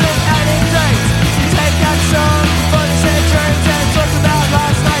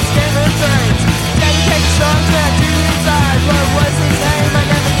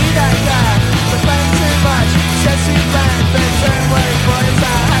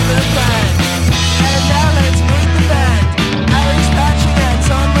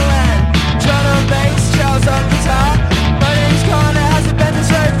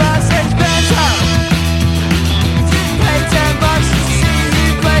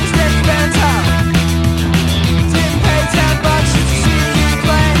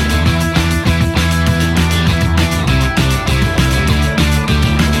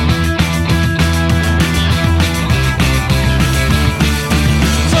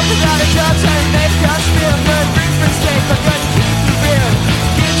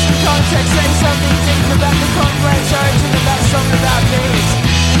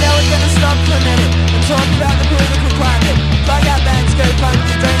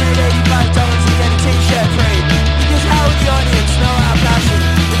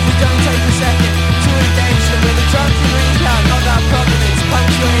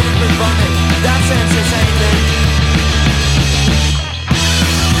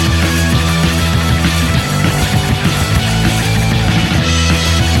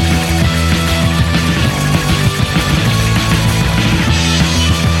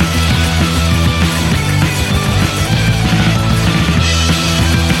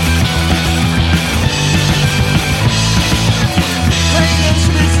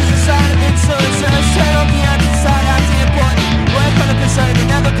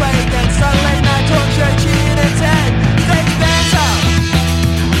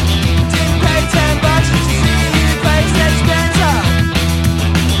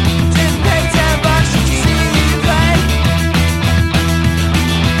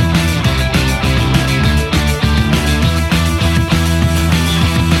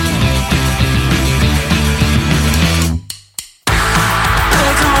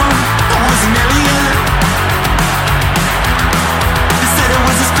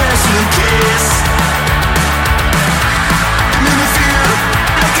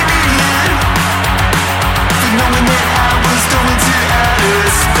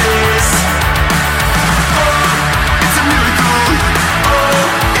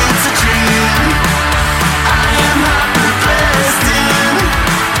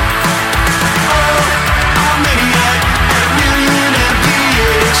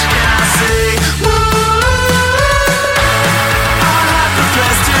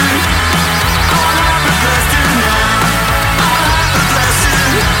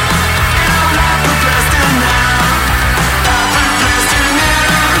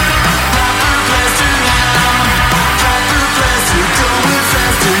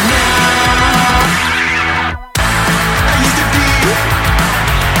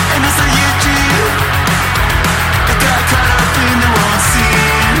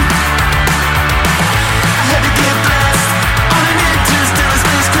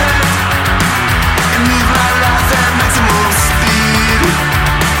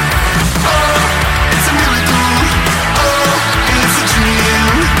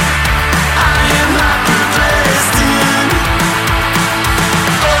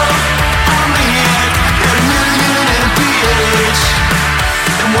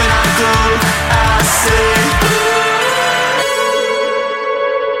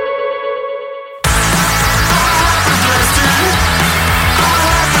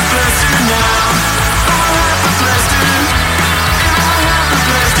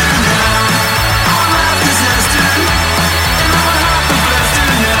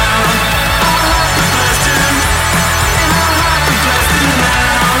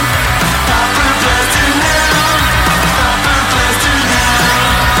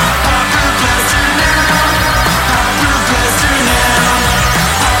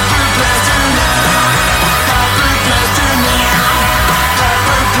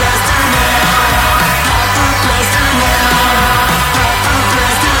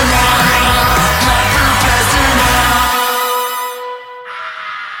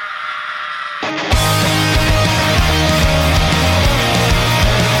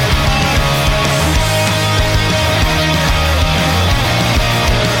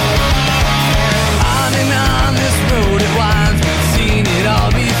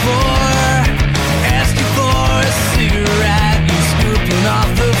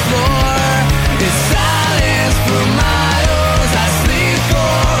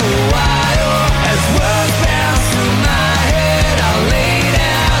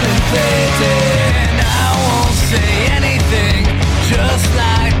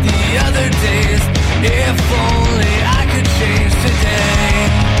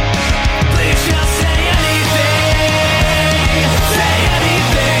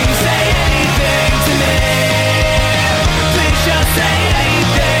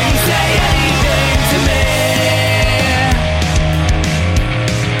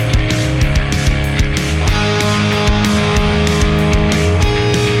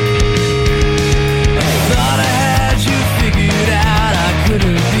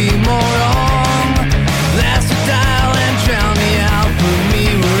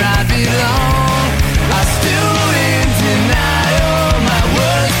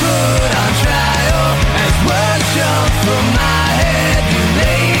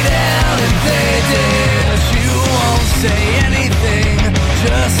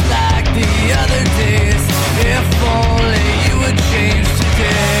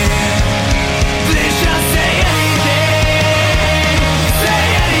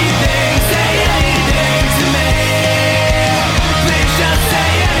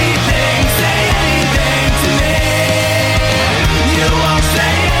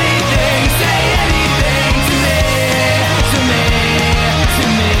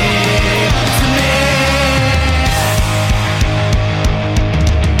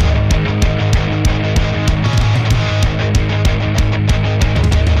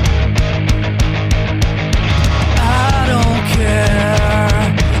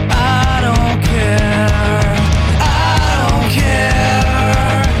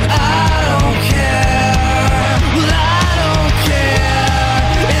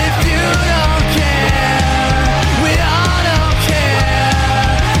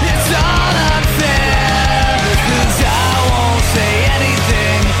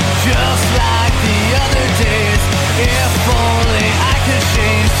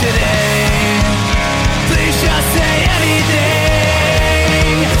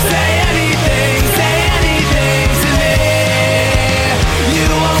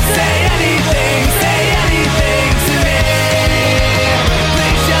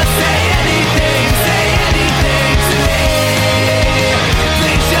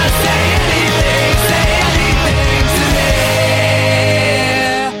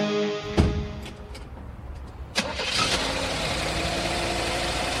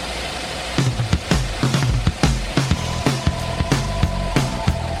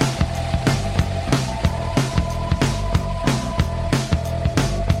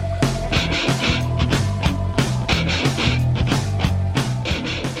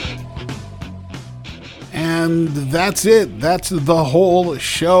And that's it. That's the whole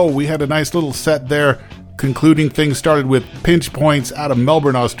show. We had a nice little set there. Concluding things started with Pinch Points out of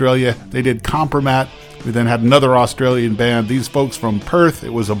Melbourne, Australia. They did Compromat. We then had another Australian band, these folks from Perth.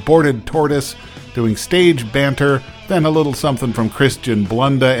 It was Aborted Tortoise doing Stage Banter. Then a little something from Christian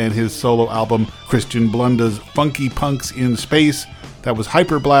Blunda and his solo album, Christian Blunda's Funky Punks in Space. That was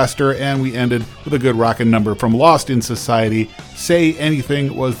Hyper Blaster, and we ended with a good rockin' number from Lost in Society. Say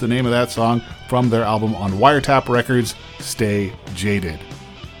Anything was the name of that song from their album on Wiretap Records, Stay Jaded.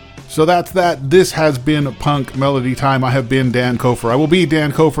 So that's that. This has been Punk Melody Time. I have been Dan Kofer. I will be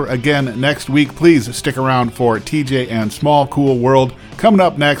Dan Kofer again next week. Please stick around for TJ and Small Cool World coming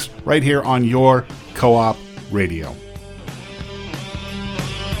up next right here on your Co-op Radio.